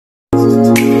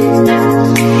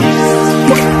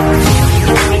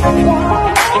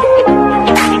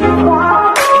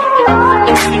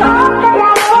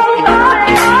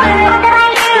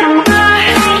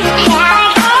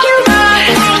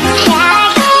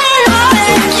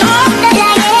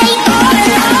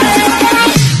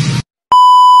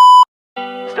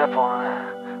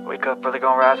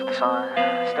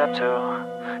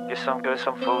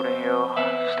some food in you.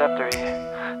 Step 3,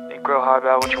 think real hard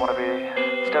about what you wanna be.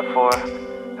 Step 4,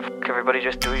 everybody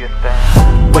just do your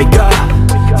thing. Wake up,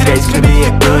 today's gonna be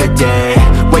a good day.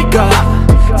 Wake up,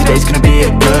 today's gonna be a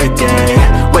good day.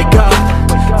 Wake up,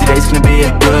 today's gonna be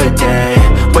a good day.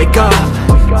 Wake up,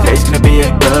 today's gonna be a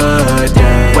good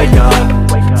day. Wake up,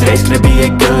 today's gonna be a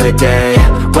good day.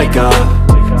 Wake up,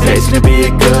 today's gonna be a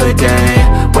good day.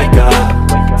 Wake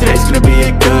up, today's gonna be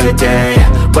a good day.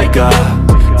 Wake up,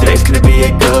 today's gonna be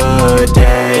a good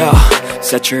day. Yo,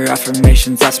 set your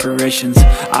affirmations, aspirations.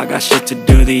 I got shit to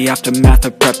do, the aftermath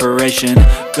of preparation.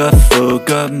 Good food,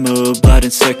 good mood, blood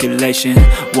in circulation.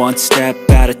 One step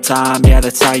at a time, yeah,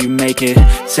 that's how you make it.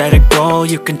 Set a goal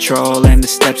you control and the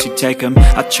steps you take them.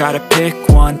 I try to pick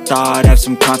one thought, have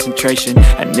some concentration.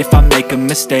 And if I make a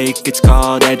mistake, it's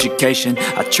called education.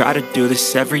 I try to do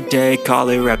this every day, call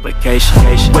it replication.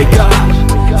 Wake up,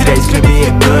 today's gonna be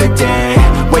a good day.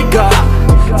 Wake up,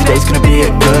 today's gonna be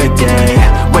a good day.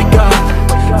 Wake up,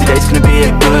 today's gonna be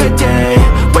a good day.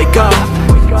 Wake up,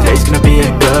 today's gonna be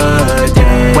a good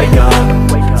day. Wake up,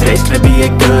 today's gonna be a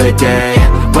good day.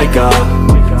 Wake up,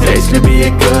 today's gonna be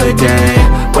a good day.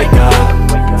 Wake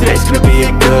up, today's gonna be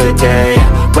a good day.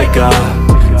 Wake up,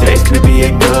 today's gonna be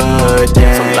a good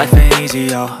day. So life ain't easy,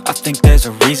 yo, I think there's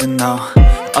a reason though.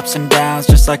 Ups and downs,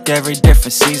 just like every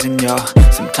different season, yo.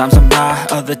 Sometimes I'm high,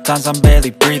 other times I'm barely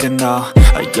breathing, though.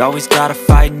 I always gotta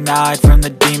fight and hide from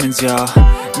the demons, yo.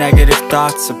 Negative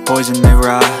thoughts are poison, they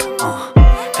rot.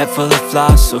 Head full of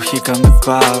flies, so here come the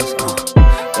clouds.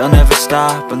 They'll never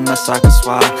stop unless I can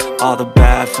swap all the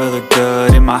bad for the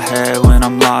good in my head when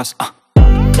I'm lost.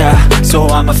 Yeah, so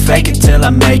I'ma fake it till I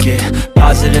make it.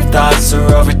 Positive thoughts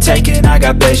are overtaken, I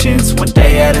got patience. One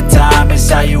day at a time is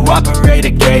how you operate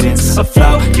a cadence. A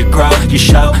flow, you grow, you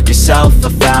show yourself a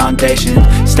foundation.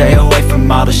 Stay away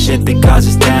from all the shit that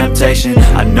causes temptation.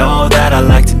 I know that I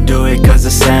like to do it cause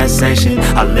it's sensation.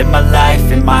 I live my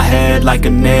life in my head like a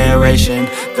narration.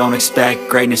 Don't expect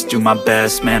greatness, do my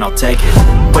best, man, I'll take it.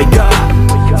 Wake up,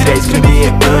 today's gonna be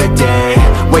a good day.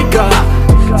 Wake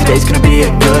up, today's gonna be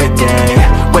a good day.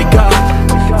 Wake up,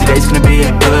 today's gonna be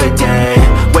a good day.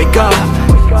 Wake up,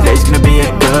 today's gonna be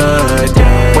a good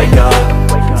day. Wake up,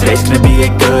 today's gonna be a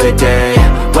good day.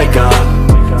 Wake up,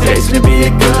 today's gonna be a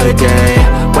good day.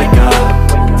 Wake up,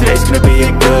 today's gonna be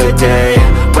a good day.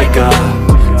 Wake up,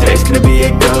 today's gonna be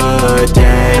a good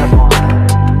day.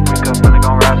 Wake up when they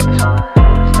gon' rise in the sun.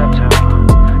 Step 2,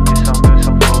 get some good,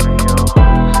 some food in you.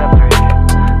 Step 3,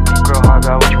 think real hard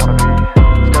about what you wanna be.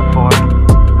 Step 4,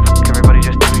 everybody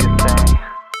just do your thing.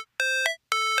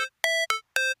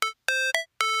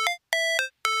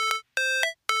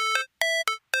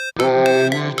 How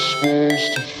it's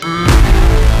supposed to feel.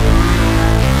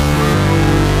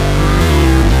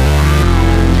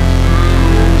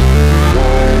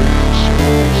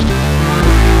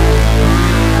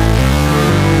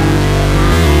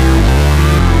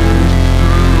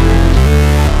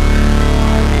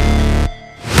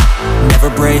 Never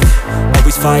break,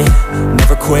 always fight,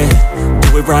 never quit,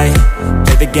 do it right,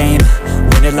 play the game,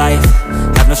 win it life,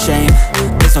 have no shame,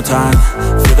 there's no time,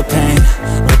 feel the pain,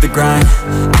 live the grind,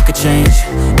 I could change,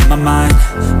 in my mind,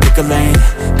 pick a lane,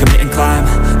 commit and climb,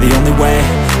 the only way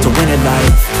to win it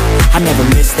life. I never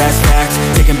miss, that's fact,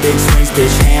 taking big swings,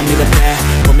 bitch, hand me the bat,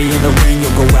 put me in the ring,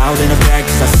 you'll go out in a bag,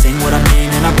 cause I sing what I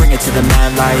mean and I bring it to the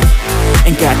mad light.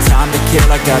 Ain't got time to kill,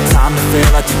 I got time to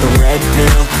feel, I took the red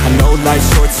pill, I know life's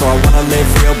short so I wanna live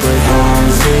real, but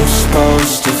how's it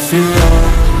supposed to feel?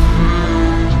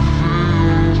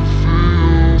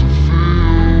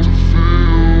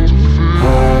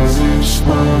 How's it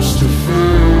supposed to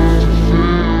feel?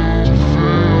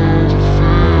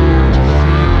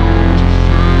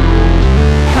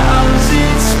 How's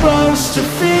it supposed to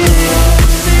feel?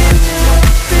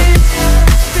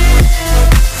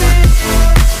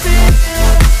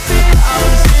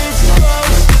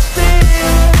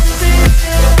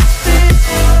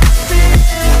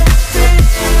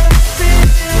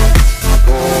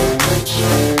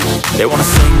 They wanna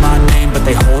say my name, but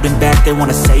they holding back. They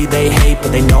wanna say they hate,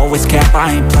 but they know it's cap.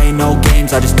 I ain't play no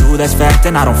games, I just do that's fact.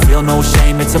 And I don't feel no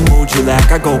shame, it's a mood you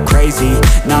lack. I go crazy,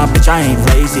 nah bitch I ain't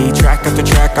lazy. Track after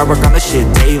track, I work on the shit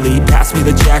daily. Pass me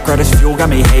the jack, right as fuel, got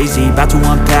me hazy. About to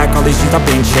unpack all these things I've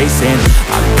been chasing.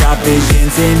 I've got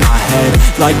visions in my head,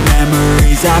 like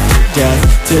memories after death.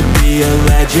 To be a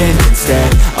legend instead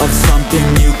of something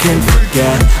you can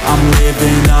forget. I'm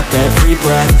living up every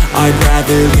breath, I'd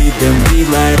rather lead than be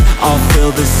led. I'll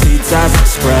fill the seeds as I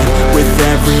spread with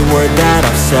every word that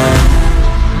I've said.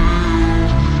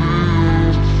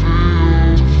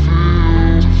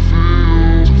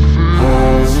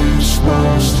 How's it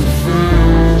supposed to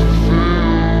feel?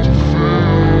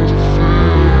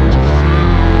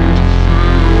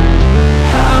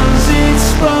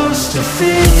 supposed to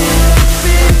feel.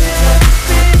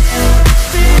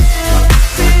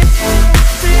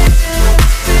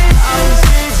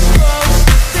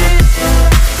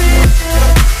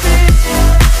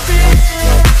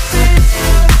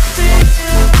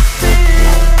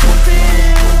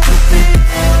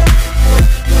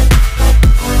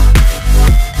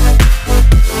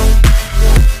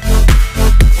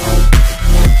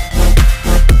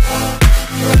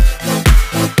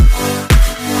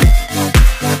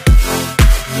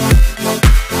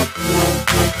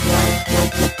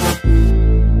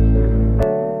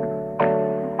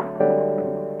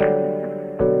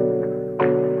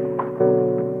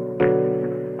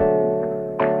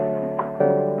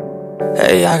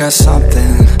 Hey, I got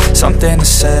something to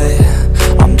say.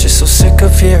 I'm just so sick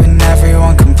of hearing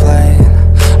everyone complain.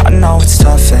 I know it's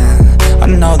tough and I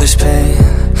know there's pain,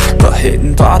 but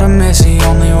hitting bottom is the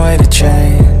only way to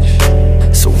change.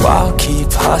 So I'll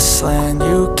keep hustling,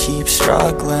 you keep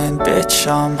struggling. Bitch,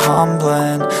 I'm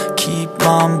humbling, keep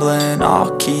mumbling.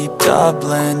 I'll keep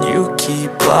doubling, you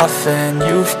keep bluffing.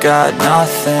 You've got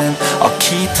nothing, I'll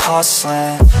keep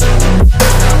hustling.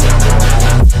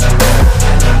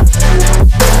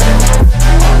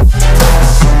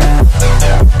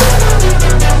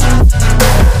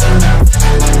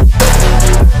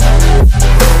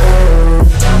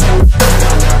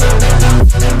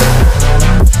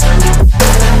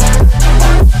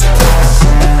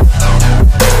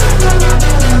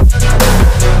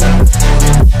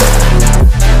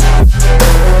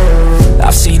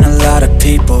 I've seen a lot of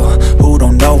people who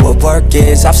don't know what work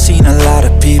is. I've seen a lot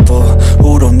of people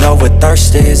who don't know what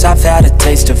thirst is. I've had a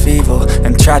taste of evil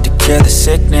and tried to cure the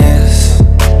sickness,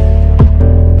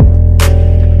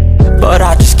 but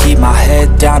I just keep my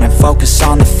head down and focus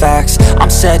on the facts. I'm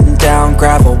setting down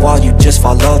gravel while you just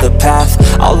follow the path.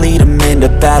 I'll lead them into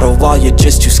battle while you're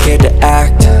just too scared to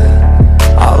act.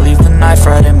 I'll leave the knife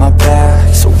right in my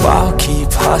back. So I'll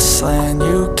keep hustling,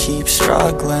 you keep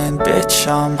struggling. Bitch,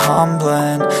 I'm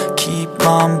humbling, keep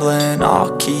mumbling.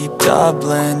 I'll keep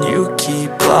doubling, you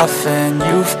keep bluffing.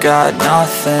 You've got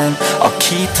nothing, I'll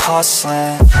keep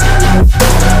hustling.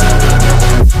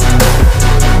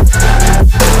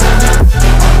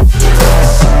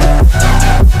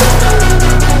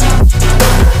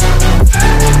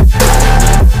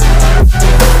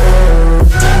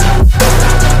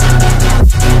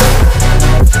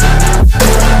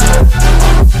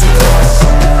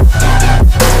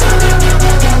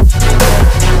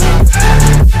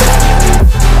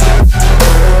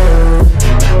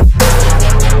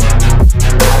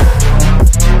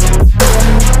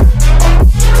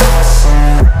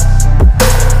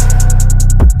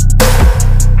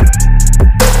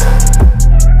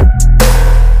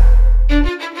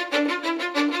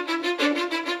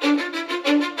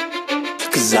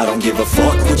 Cause I don't give a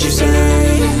fuck what you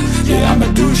say. Yeah,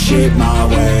 I'ma do shit my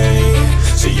way.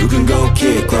 So you can go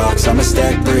kick rocks, I'ma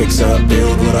stack bricks up,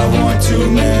 build what I want to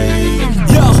make.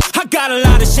 Yo, I got a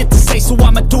lot of shit to say, so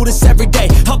I'ma do this every day.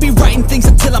 I'll be writing things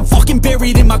until I'm fucking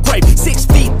buried in my grave. 6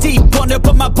 feet deep under,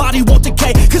 but my body won't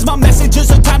decay. Cause my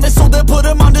messages are timeless, so they'll put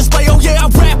them on display. Oh yeah, I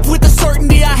rap with a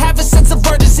certainty, I have a sense of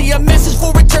urgency. A message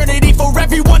for eternity, for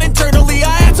everyone internally.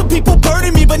 I had some people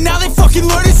burning me, but now they fucking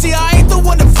learn to see I ain't the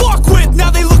one to fuck with, now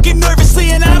they looking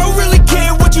nervously. And I don't really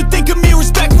care what you think of me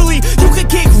respectfully. You can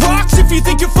kick rocks if you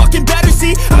think you're fucking better,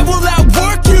 see. I will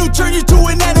outwork you, turn you to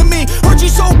an enemy. Hurt you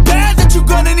so bad that you're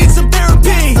gonna need some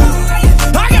therapy.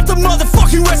 I got the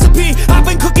motherfucking recipe. I've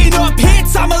been cooking up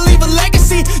hits, I'ma leave a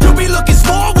legacy. You'll be looking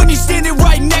small when you're standing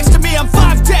right next to me. I'm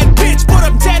 5'10", bitch, but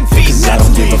I'm 10 feet Cause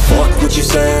next to me. I don't give a fuck what you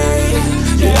say.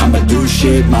 Yeah, I'ma do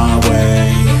shit my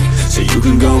way. So you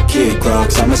can go kick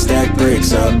rocks, I'ma stack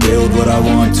bricks up, build what I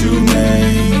want to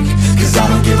make. Cause I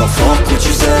don't give a fuck what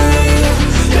you say.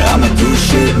 Yeah, I'ma do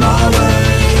shit my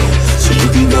way. So you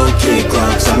can go kick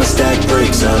rocks, I'ma stack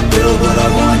bricks up, build what I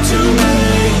want to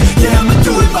make. Yeah, I'ma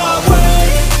do it my way.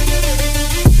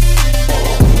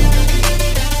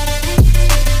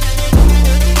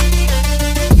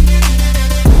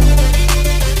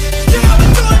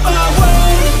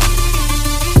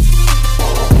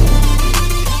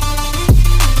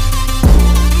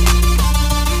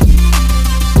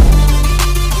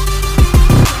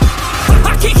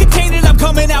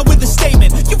 Coming out with a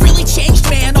statement. You really changed,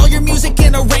 man, all your music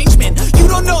and arrangement. You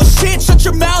don't know shit, shut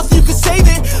your mouth, you can save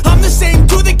it. I'm the same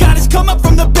dude that got his come up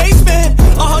from the basement.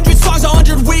 100 songs,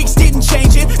 100 weeks, didn't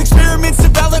change it. Experiments,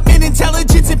 development,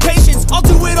 intelligence, and patience. I'll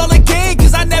do it all again,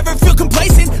 cause I never feel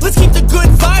complacent. Let's keep the good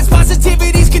vibes,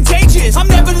 positivity's contagious. I'm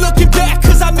never looking back,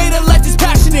 cause I made a life that's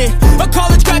passionate. A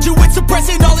college graduate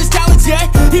suppressing all his talents,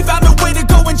 yeah. He found a way to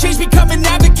go and change, become an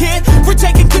advocate. For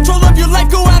taking control of your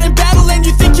life, go out and battle, and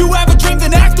you think you have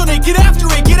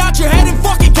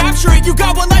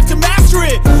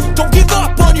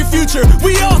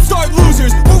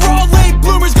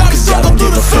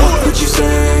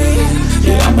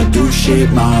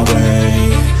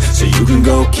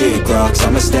go kick rocks,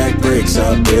 I'ma stack bricks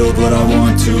up, build what I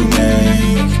want to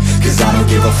make. Cause I don't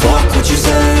give a fuck what you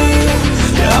say,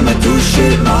 yeah, I'ma do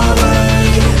shit my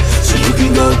way. So you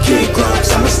can go kick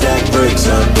rocks, I'ma stack bricks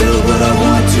up, build what I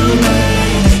want to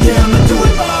make. Yeah, I'ma do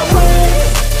it my way.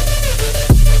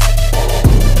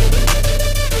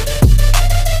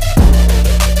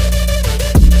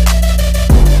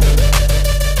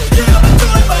 Yeah, I'ma do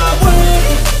it my way.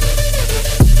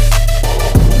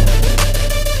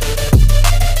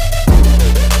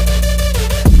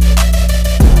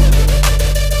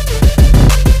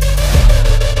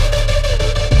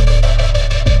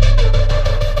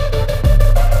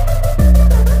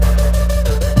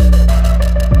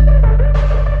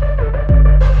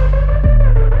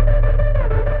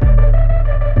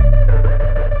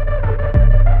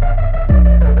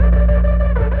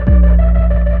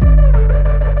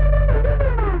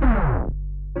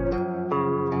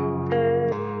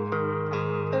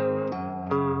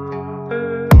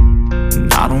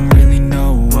 I don't really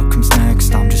know what comes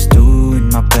next, I'm just doing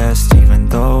my best, even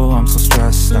though I'm so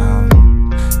stressed out.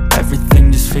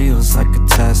 Everything just feels like a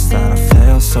test that I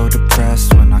fail, so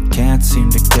depressed when I can't seem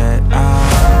to get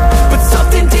out. But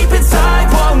something deep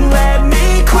inside won't let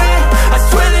me quit. I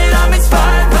swear that I'm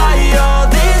inspired by all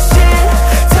this shit.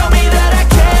 Tell me that I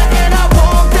can't and I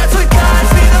won't, that's what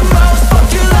guides me the most. Fuck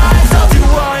your lies, I'll do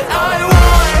what I want.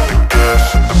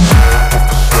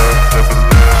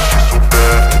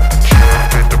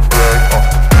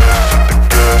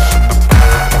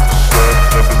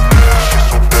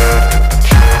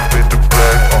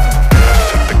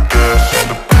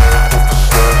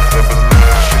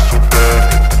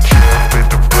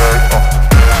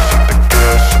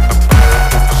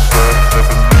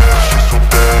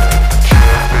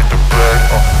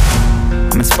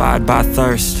 Inspired by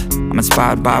thirst, I'm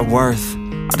inspired by worth.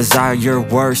 I desire your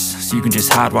worst, so you can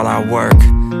just hide while I work.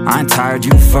 I ain't tired,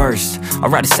 you first. I'll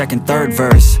write a second, third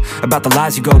verse about the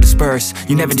lies you go disperse.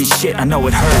 You never did shit, I know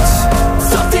it hurts.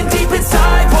 Something deep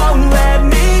inside won't let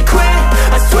me